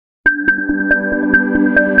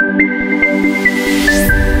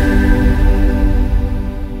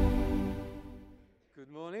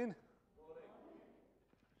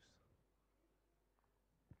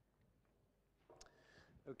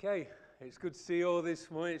Okay, it's good to see you all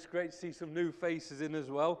this morning. It's great to see some new faces in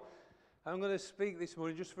as well. I'm going to speak this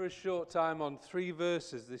morning just for a short time on 3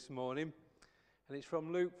 verses this morning. And it's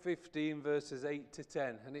from Luke 15 verses 8 to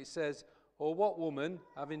 10. And it says, "Or what woman,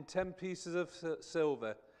 having 10 pieces of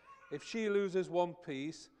silver, if she loses one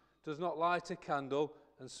piece, does not light a candle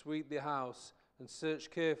and sweep the house and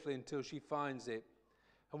search carefully until she finds it?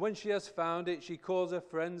 And when she has found it, she calls her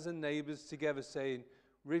friends and neighbors together, saying,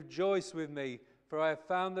 'Rejoice with me, for I have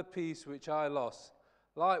found the piece which I lost.'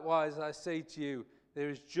 Likewise, I say to you, there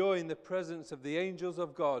is joy in the presence of the angels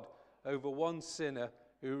of God over one sinner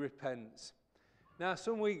who repents." Now,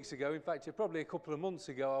 some weeks ago, in fact, probably a couple of months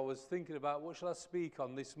ago, I was thinking about what shall I speak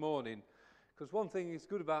on this morning. Because one thing is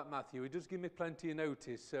good about Matthew, he does give me plenty of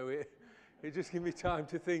notice, so it just gives me time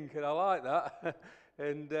to think, and I like that.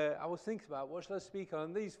 And I was thinking about what shall I speak on,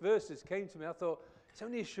 and these verses came to me. I thought, it's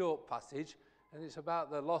only a short passage, and it's about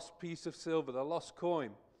the lost piece of silver, the lost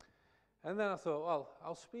coin. And then I thought, well,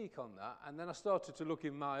 I'll speak on that. And then I started to look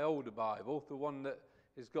in my older Bible, the one that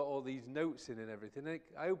has got all these notes in and everything. And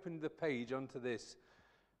I opened the page onto this.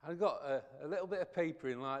 I got a little bit of paper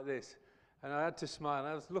in like this. And I had to smile.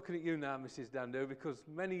 I was looking at you now, Mrs. Dando, because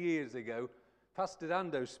many years ago, Pastor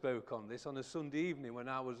Dando spoke on this on a Sunday evening when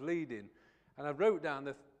I was leading. And I wrote down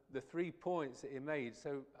the 3 points that he made.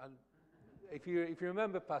 So if you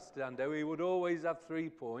remember Pastor Dando, he would always have 3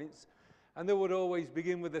 points. And they would always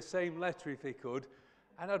begin with the same letter if he could.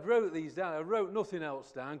 And I'd wrote these down. I wrote nothing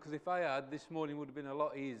else down, because if I had, this morning would have been a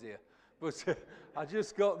lot easier. But I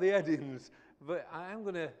just got the headings. But I'm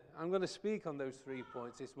going to speak on those 3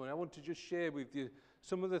 points this morning. I want to just share with you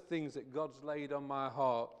some of the things that God's laid on my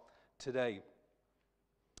heart today.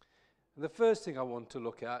 And the first thing I want to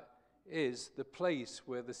look at is the place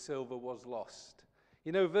where the silver was lost.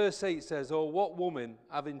 You know, verse 8 says, "Or what woman,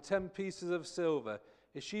 having 10 pieces of silver,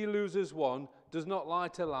 if she loses one, does not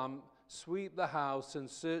light a lamp, sweep the house, and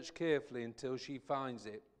search carefully until she finds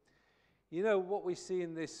it?" You know, what we see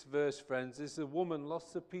in this verse, friends, is the woman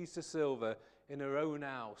lost a piece of silver in her own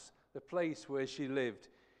house, the place where she lived.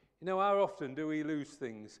 You know, how often do we lose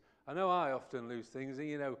things? I know I often lose things, and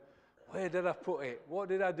you know, where did I put it? What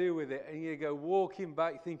did I do with it? And you go walking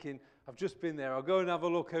back thinking, I've just been there. I'll go and have a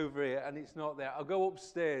look over here, and it's not there. I'll go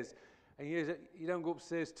upstairs. And you don't go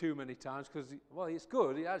upstairs too many times because, well, it's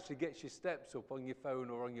good. It actually gets your steps up on your phone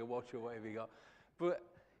or on your watch or whatever you got. But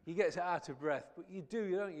you get out of breath. But you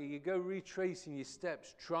do, don't you? You go retracing your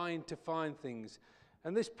steps, trying to find things.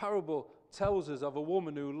 And this parable tells us of a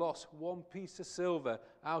woman who lost 1 piece of silver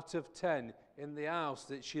out of 10 in the house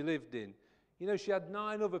that she lived in. You know, she had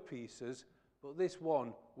 9 other pieces, but this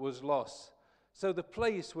one was lost. So the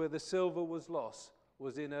place where the silver was lost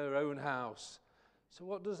was in her own house. So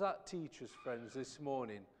what does that teach us, friends, this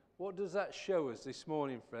morning? What does that show us this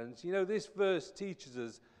morning, friends? You know, this verse teaches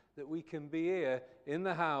us that we can be here in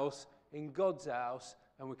the house, in God's house,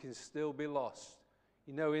 and we can still be lost.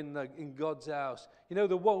 You know, in God's house. You know,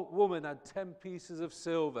 the woman had 10 pieces of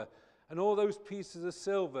silver, and all those pieces of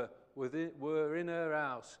silver were in her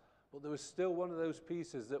house, but there was still one of those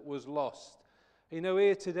pieces that was lost. You know,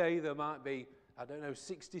 here today there might be,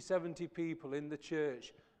 60, 70 people in the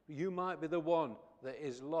church. You might be the one that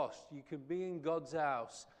is lost. You can be in God's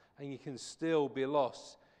house and you can still be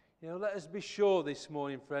lost. You know, let us be sure this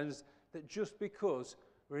morning, friends, that just because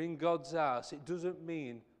we're in God's house, it doesn't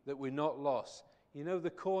mean that we're not lost. You know, the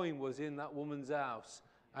coin was in that woman's house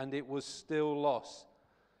and it was still lost.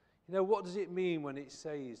 You know, what does it mean when it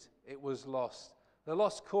says it was lost? The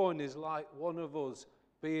lost coin is like one of us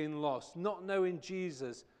being lost, not knowing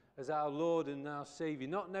Jesus as our Lord and our Savior,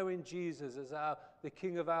 not knowing Jesus as the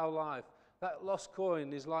King of our life. That lost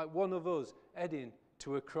coin is like one of us heading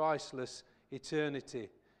to a Christless eternity.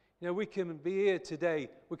 You know, we can be here today.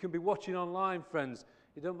 We can be watching online, friends.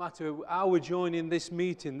 It don't matter how we're joining this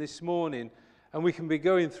meeting this morning, and we can be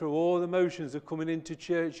going through all the motions of coming into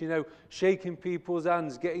church, you know, shaking people's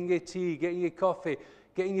hands, getting your tea, getting your coffee,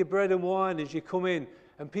 getting your bread and wine as you come in,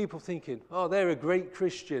 and people thinking, oh, they're a great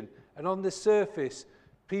Christian. And on the surface,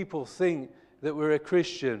 people think that we're a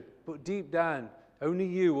Christian, but deep down, only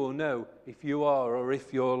you will know if you are or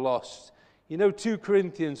if you're lost. You know, 2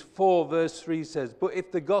 Corinthians 4 verse 3 says, "But if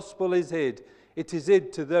the gospel is hid, it is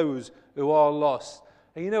hid to those who are lost."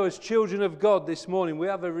 And you know, as children of God this morning, we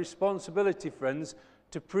have a responsibility, friends,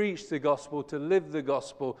 to preach the gospel, to live the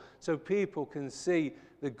gospel, so people can see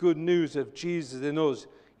the good news of Jesus in us.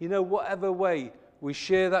 You know, whatever way we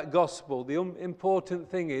share that gospel, the important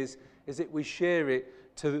thing is that we share it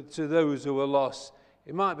to those who are lost.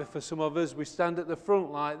 It might be for some of us, we stand at the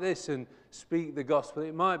front like this and speak the gospel.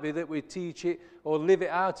 It might be that we teach it or live it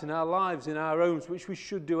out in our lives, in our homes, which we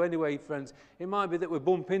should do anyway, friends. It might be that we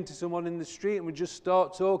bump into someone in the street and we just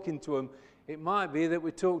start talking to them. It might be that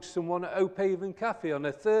we talk to someone at O'Paven Cafe on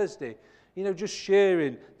a Thursday. Just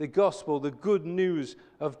sharing the gospel, the good news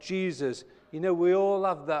of Jesus. We all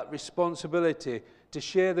have that responsibility to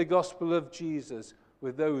share the gospel of Jesus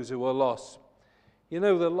with those who are lost. The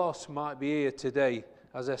lost might be here today,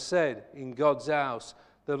 as I said, in God's house.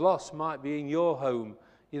 The lost might be in your home.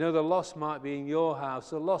 The lost might be in your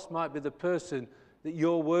house. The lost might be the person that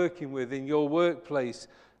you're working with in your workplace.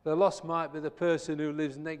 The lost might be the person who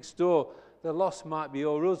lives next door. The lost might be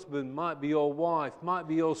your husband, might be your wife, might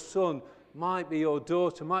be your son, might be your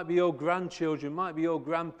daughter, might be your grandchildren, might be your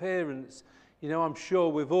grandparents. I'm sure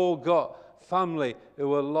we've all got family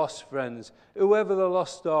who are lost, friends. Whoever the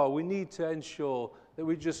lost are, we need to ensure that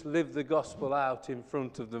we just live the gospel out in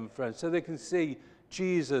front of them, friends, so they can see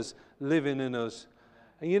Jesus living in us.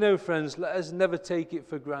 And friends, let us never take it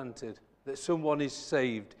for granted that someone is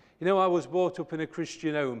saved. I was brought up in a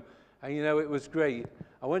Christian home, and it was great.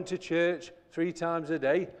 I went to church 3 times a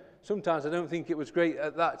day. Sometimes I don't think it was great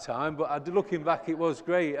at that time, but looking back, it was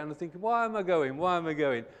great. And I think, why am I going? Why am I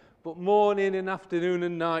going? But morning and afternoon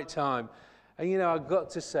and night time. And, I've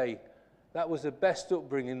got to say, that was the best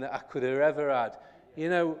upbringing that I could have ever had.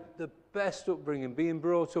 The best upbringing, being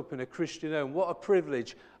brought up in a Christian home. What a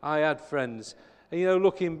privilege I had, friends. And,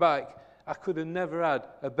 looking back, I could have never had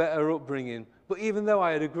a better upbringing. But even though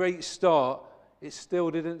I had a great start, it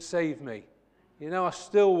still didn't save me. I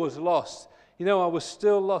still was lost. I was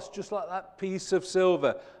still lost, just like that piece of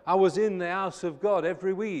silver. I was in the house of God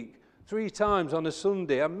every week, 3 times on a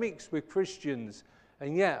Sunday. I mixed with Christians,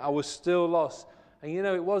 and yet I was still lost. And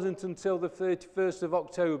it wasn't until the 31st of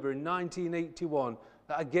October in 1981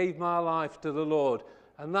 that I gave my life to the Lord.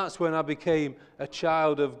 And that's when I became a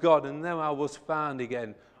child of God, and then I was found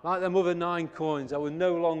again. Like them other 9 coins, I was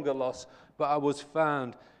no longer lost, but I was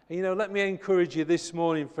found. And let me encourage you this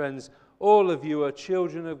morning, friends. All of you are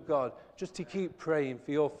children of God, just to keep praying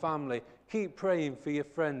for your family, keep praying for your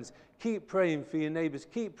friends, keep praying for your neighbours,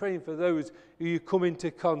 keep praying for those who you come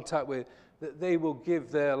into contact with, that they will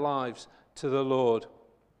give their lives to the Lord.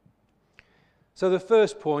 So the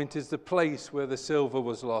first point is the place where the silver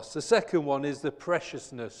was lost. The second one is the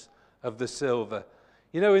preciousness of the silver.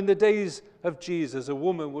 In the days of Jesus, a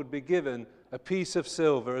woman would be given a piece of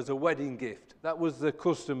silver as a wedding gift. That was the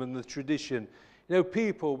custom and the tradition.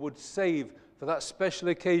 People would save for that special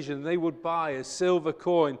occasion. They would buy a silver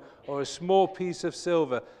coin or a small piece of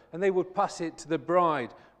silver, and they would pass it to the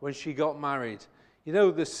bride when she got married.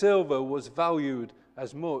 The silver was valued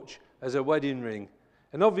as much as a wedding ring.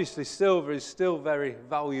 And obviously silver is still very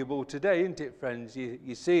valuable today, isn't it, friends?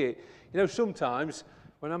 You see it. Sometimes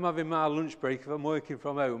when I'm having my lunch break, if I'm working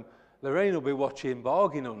from home, Lorraine will be watching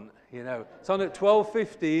Bargain Hunt. It's on at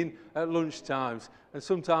 12:15 at lunchtimes, and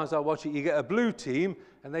sometimes I watch it. You get a blue team,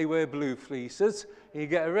 and they wear blue fleeces, and you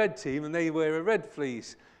get a red team, and they wear a red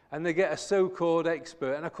fleece, and they get a so-called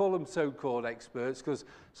expert, and I call them so-called experts because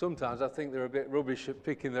sometimes I think they're a bit rubbish at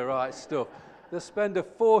picking the right stuff. They'll spend a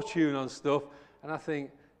fortune on stuff, and I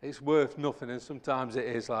think it's worth nothing, and sometimes it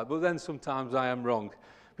is but then sometimes I am wrong.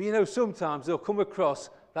 But sometimes they'll come across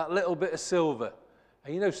that little bit of silver,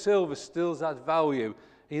 and silver still has value.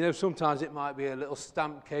 Sometimes it might be a little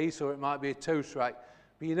stamp case or it might be a toast rack.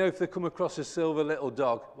 But if they come across a silver little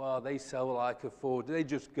dog, well, they sell like a Ford. They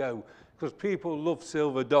just go, because people love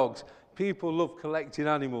silver dogs. People love collecting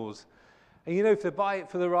animals. And if they buy it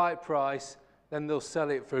for the right price, then they'll sell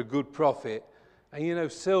it for a good profit. And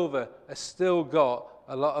silver has still got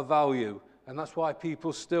a lot of value, and that's why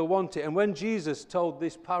people still want it. And when Jesus told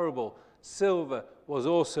this parable, silver was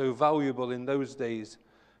also valuable in those days.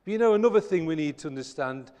 But another thing we need to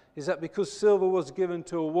understand is that because silver was given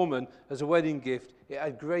to a woman as a wedding gift, it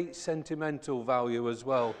had great sentimental value as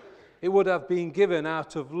well. It would have been given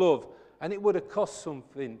out of love, and it would have cost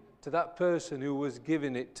something to that person who was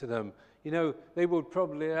giving it to them. They would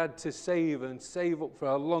probably have had to save up for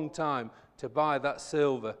a long time to buy that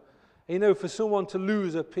silver. For someone to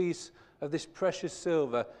lose a piece of this precious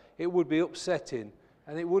silver, it would be upsetting,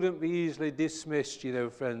 and it wouldn't be easily dismissed,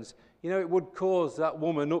 friends. It would cause that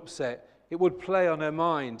woman upset. It would play on her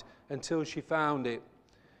mind until she found it.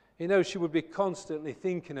 She would be constantly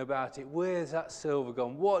thinking about it. Where's that silver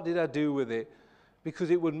gone? What did I do with it? Because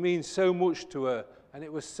it would mean so much to her, and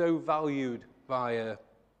it was so valued by her.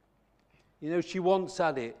 She once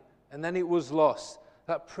had it, and then it was lost.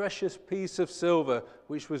 That precious piece of silver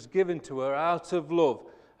which was given to her out of love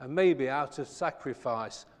and maybe out of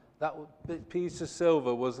sacrifice. That piece of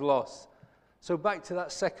silver was lost. So back to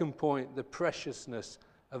that second point, the preciousness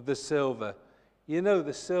of the silver. You know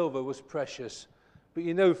the silver was precious, but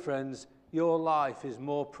you know, friends, your life is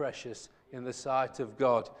more precious in the sight of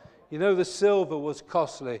God. You know the silver was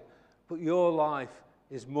costly, but your life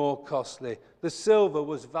is more costly. The silver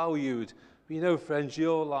was valued, but you know, friends,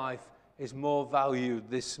 your life is more valued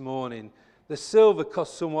this morning. The silver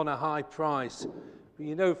cost someone a high price, but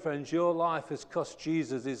you know, friends, your life has cost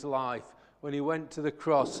Jesus his life when he went to the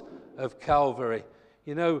cross of Calvary.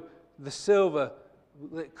 You know, the silver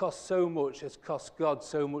that cost so much has cost God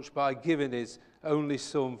so much by giving his only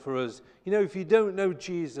Son for us. You know, if you don't know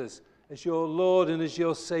Jesus as your Lord and as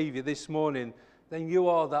your Saviour this morning, then you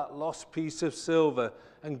are that lost piece of silver,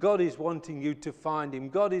 and God is wanting you to find him.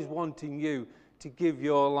 God is wanting you to give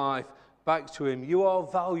your life back to him. You are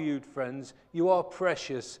valued, friends. You are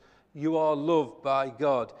precious. You are loved by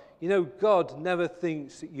God. You know, God never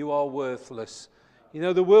thinks that you are worthless. You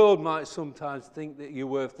know, the world might sometimes think that you're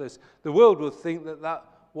worthless. The world will think that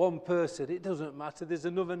one person, it doesn't matter. There's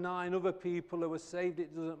another 9 other people who are saved.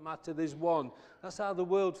 It doesn't matter. There's one. That's how the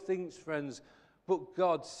world thinks, friends. But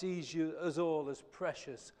God sees you as all as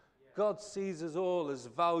precious. God sees us all as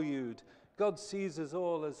valued. God sees us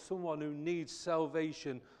all as someone who needs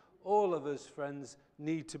salvation. All of us, friends,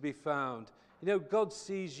 need to be found. You know, God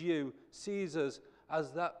sees us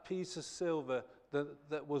as that piece of silver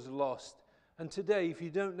that was lost. And today, if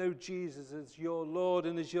you don't know Jesus as your Lord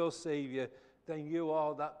and as your Saviour, then you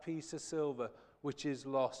are that piece of silver which is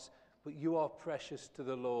lost. But you are precious to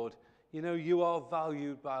the Lord. You know, you are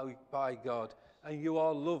valued by God, and you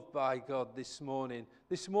are loved by God this morning.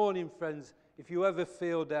 This morning, friends, if you ever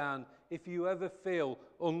feel down, if you ever feel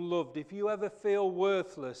unloved, if you ever feel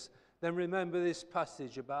worthless, then remember this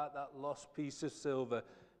passage about that lost piece of silver.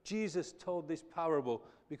 Jesus told this parable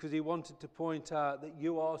because he wanted to point out that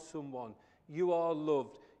you are someone, you are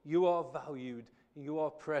loved, you are valued, and you are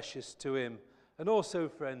precious to him. And also,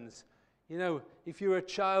 friends, you know, if you're a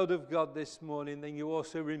child of God this morning, then you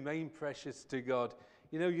also remain precious to God.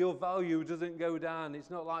 You know, your value doesn't go down. It's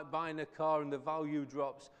not like buying a car and the value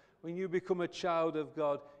drops. When you become a child of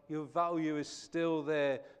God, your value is still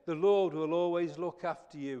there. The Lord will always look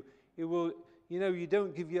after you. He will, you know, you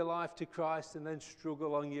don't give your life to Christ and then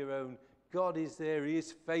struggle on your own. God is there. He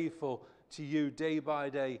is faithful to you day by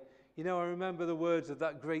day. You know, I remember the words of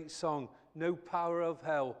that great song, "No power of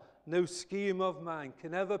hell, no scheme of man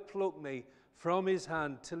can ever pluck me from his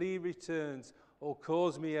hand till he returns or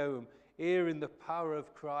calls me home. Here in the power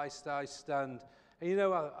of Christ I stand." And you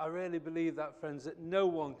know, I really believe that, friends, that no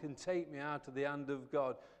one can take me out of the hand of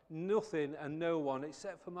God. Nothing and no one,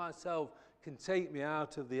 except for myself, can take me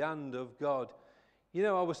out of the hand of God. You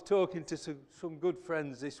know, I was talking to some good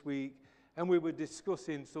friends this week, and we were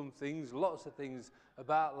discussing some things, lots of things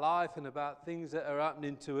about life and about things that are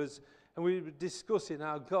happening to us. And we were discussing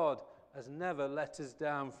how God has never let us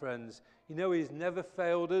down, friends. You know, he's never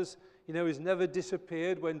failed us. You know, he's never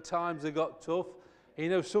disappeared when times have got tough. And you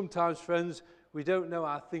know, sometimes, friends, we don't know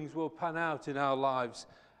how things will pan out in our lives,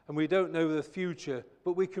 and we don't know the future,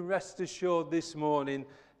 but we can rest assured this morning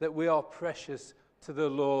that we are precious to the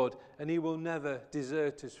Lord, and he will never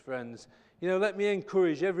desert us, friends. You know, let me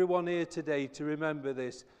encourage everyone here today to remember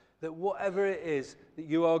this, that whatever it is that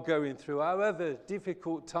you are going through, however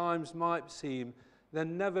difficult times might seem,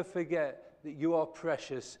 then never forget that you are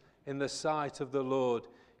precious in the sight of the Lord.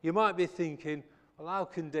 You might be thinking, well, how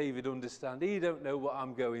can David understand? He don't know what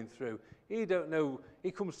I'm going through. He don't know.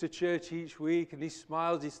 He comes to church each week and he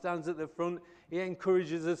smiles, he stands at the front, he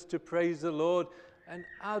encourages us to praise the Lord. And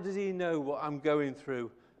how does he know what I'm going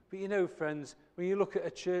through? But you know, friends, when you look at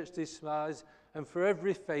a church this size, and for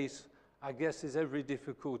every face, I guess there's every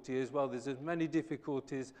difficulty as well. There's as many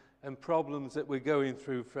difficulties and problems that we're going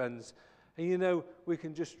through, friends. And you know, we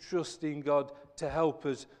can just trust in God to help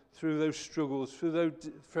us through those struggles,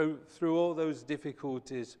 through all those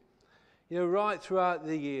difficulties. You know, right throughout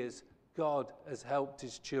the years, God has helped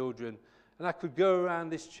his children. And I could go around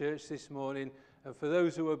this church this morning, and for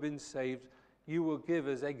those who have been saved, you will give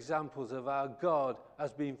us examples of how God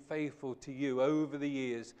has been faithful to you over the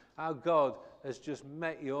years, how God has just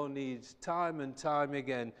met your needs time and time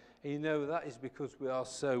again. And you know, that is because we are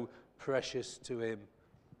so precious to him.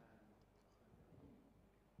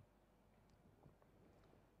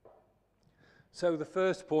 So the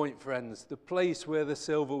first point, friends, the place where the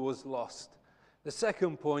silver was lost. The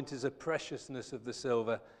second point is the preciousness of the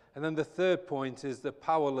silver. And then the third point is the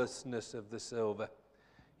powerlessness of the silver.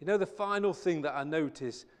 You know, the final thing that I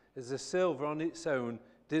notice is the silver on its own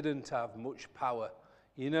didn't have much power.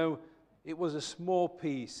 You know, it was a small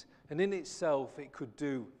piece, and in itself it could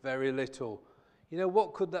do very little. You know,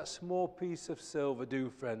 what could that small piece of silver do,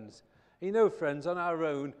 friends? And you know, friends, on our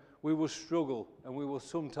own, we will struggle and we will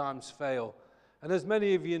sometimes fail. And as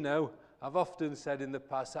many of you know, I've often said in the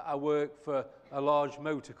past that I work for a large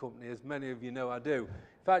motor company, as many of you know I do.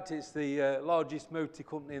 In fact, it's the largest motor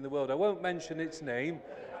company in the world. I won't mention its name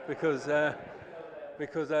because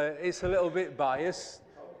it's a little bit biased.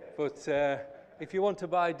 But if you want to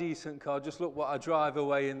buy a decent car, just look what I drive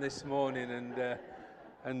away in this morning,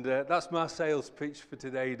 and that's my sales pitch for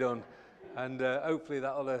today done. And hopefully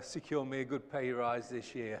that'll secure me a good pay rise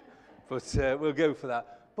this year. But we'll go for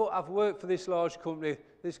that. But I've worked for this large company,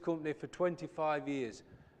 for 25 years.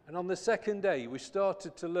 And on the second day, we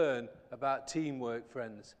started to learn about teamwork,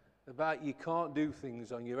 friends. About you can't do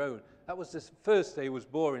things on your own. That was the first day was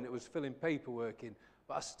boring. It was filling paperwork in.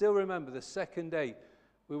 But I still remember the second day,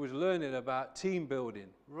 we was learning about team building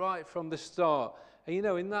right from the start. And you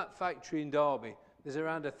know, in that factory in Derby, there's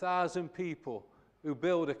around 1,000 people who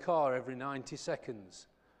build a car every 90 seconds.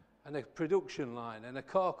 And a production line, and a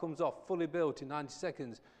car comes off fully built in 90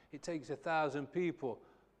 seconds. It takes 1,000 people.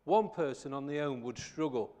 One person on their own would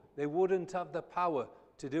struggle. They wouldn't have the power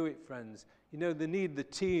to do it, friends. You know, they need the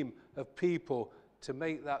team of people to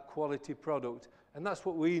make that quality product. And that's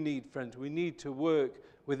what we need, friends. We need to work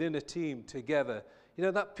within a team together. You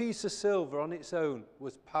know, that piece of silver on its own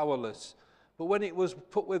was powerless. But when it was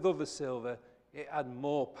put with other silver, it had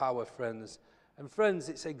more power, friends. And friends,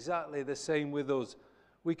 it's exactly the same with us.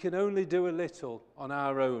 We can only do a little on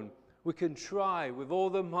our own. We can try with all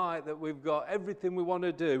the might that we've got, everything we want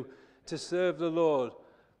to do to serve the Lord.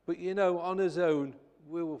 But you know, on his own,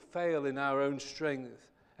 we will fail in our own strength.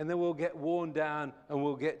 And then we'll get worn down and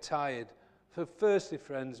we'll get tired. So firstly,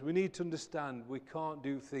 friends, we need to understand we can't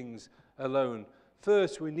do things alone.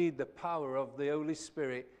 First, we need the power of the Holy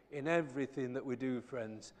Spirit in everything that we do,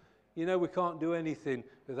 friends. You know, we can't do anything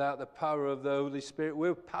without the power of the Holy Spirit.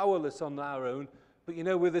 We're powerless on our own. But you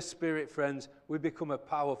know, with the Spirit, friends, we become a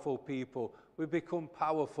powerful people. We become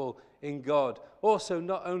powerful in God. Also,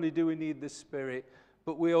 not only do we need the Spirit,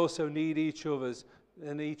 but we also need each other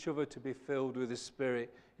to be filled with the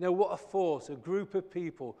Spirit. You know, what a force, a group of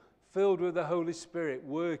people filled with the Holy Spirit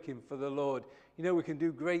working for the Lord. You know, we can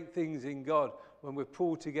do great things in God when we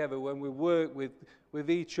pull together, when we work with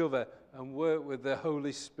each other and work with the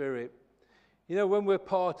Holy Spirit. You know, when we're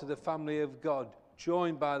part of the family of God,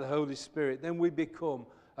 joined by the Holy Spirit, then we become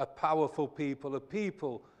a powerful people, a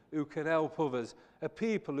people who can help others, a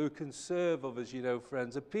people who can serve others, you know,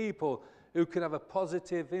 friends, a people who can have a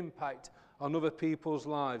positive impact on other people's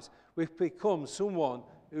lives. We've become someone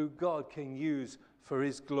who God can use for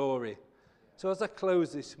his glory. So as I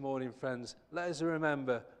close this morning, friends, let us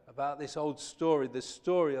remember about this old story, the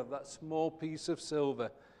story of that small piece of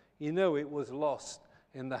silver. You know, it was lost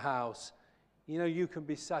in the house. You know, you can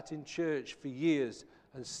be sat in church for years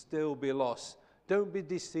and still be lost. Don't be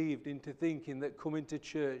deceived into thinking that coming to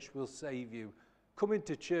church will save you. Coming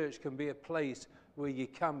to church can be a place where you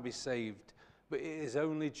can be saved, but it is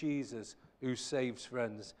only Jesus who saves,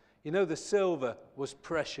 friends. You know, the silver was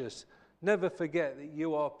precious. Never forget that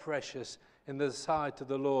you are precious in the sight of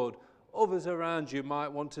the Lord. Others around you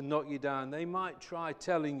might want to knock you down. They might try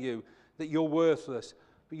telling you that you're worthless.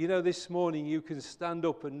 But you know, this morning you can stand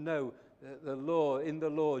up and know that in the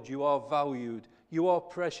Lord you are valued. You are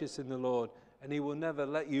precious in the Lord, and he will never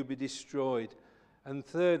let you be destroyed. And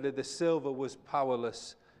thirdly, the silver was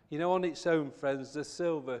powerless. You know, on its own, friends, the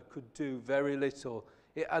silver could do very little.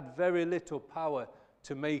 It had very little power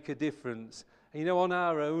to make a difference. And you know, on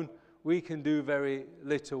our own, we can do very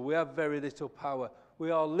little. We have very little power.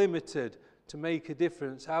 We are limited to make a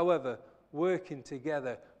difference. However, working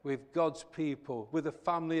together with God's people, with the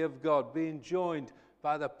family of God, being joined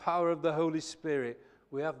by the power of the Holy Spirit,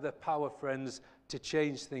 we have the power, friends, to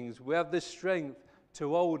change things. We have the strength to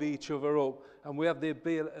hold each other up, and we have the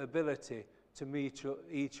ability to meet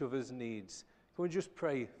each other's needs. Can we just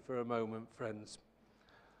pray for a moment, friends?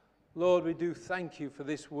 Lord, we do thank you for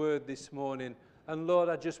this word this morning. And Lord,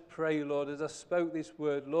 I just pray, Lord, as I spoke this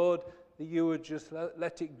word, Lord, that you would just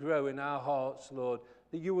let it grow in our hearts, Lord,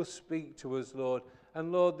 that you will speak to us, Lord.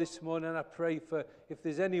 And Lord, this morning I pray for if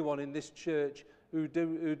there's anyone in this church who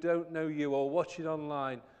don't know you or watching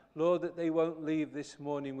online, Lord, that they won't leave this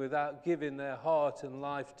morning without giving their heart and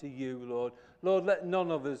life to you, Lord. Lord, let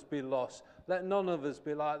none of us be lost. Let none of us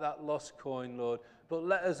be like that lost coin, Lord. But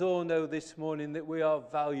let us all know this morning that we are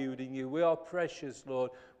valued in you. We are precious,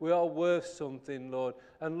 Lord. We are worth something, Lord.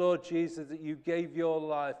 And Lord Jesus, that you gave your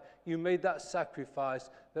life. You made that sacrifice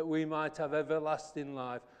that we might have everlasting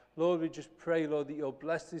life. Lord, we just pray, Lord, that you'll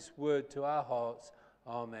bless this word to our hearts.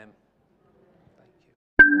 Amen.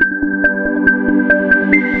 Thank you.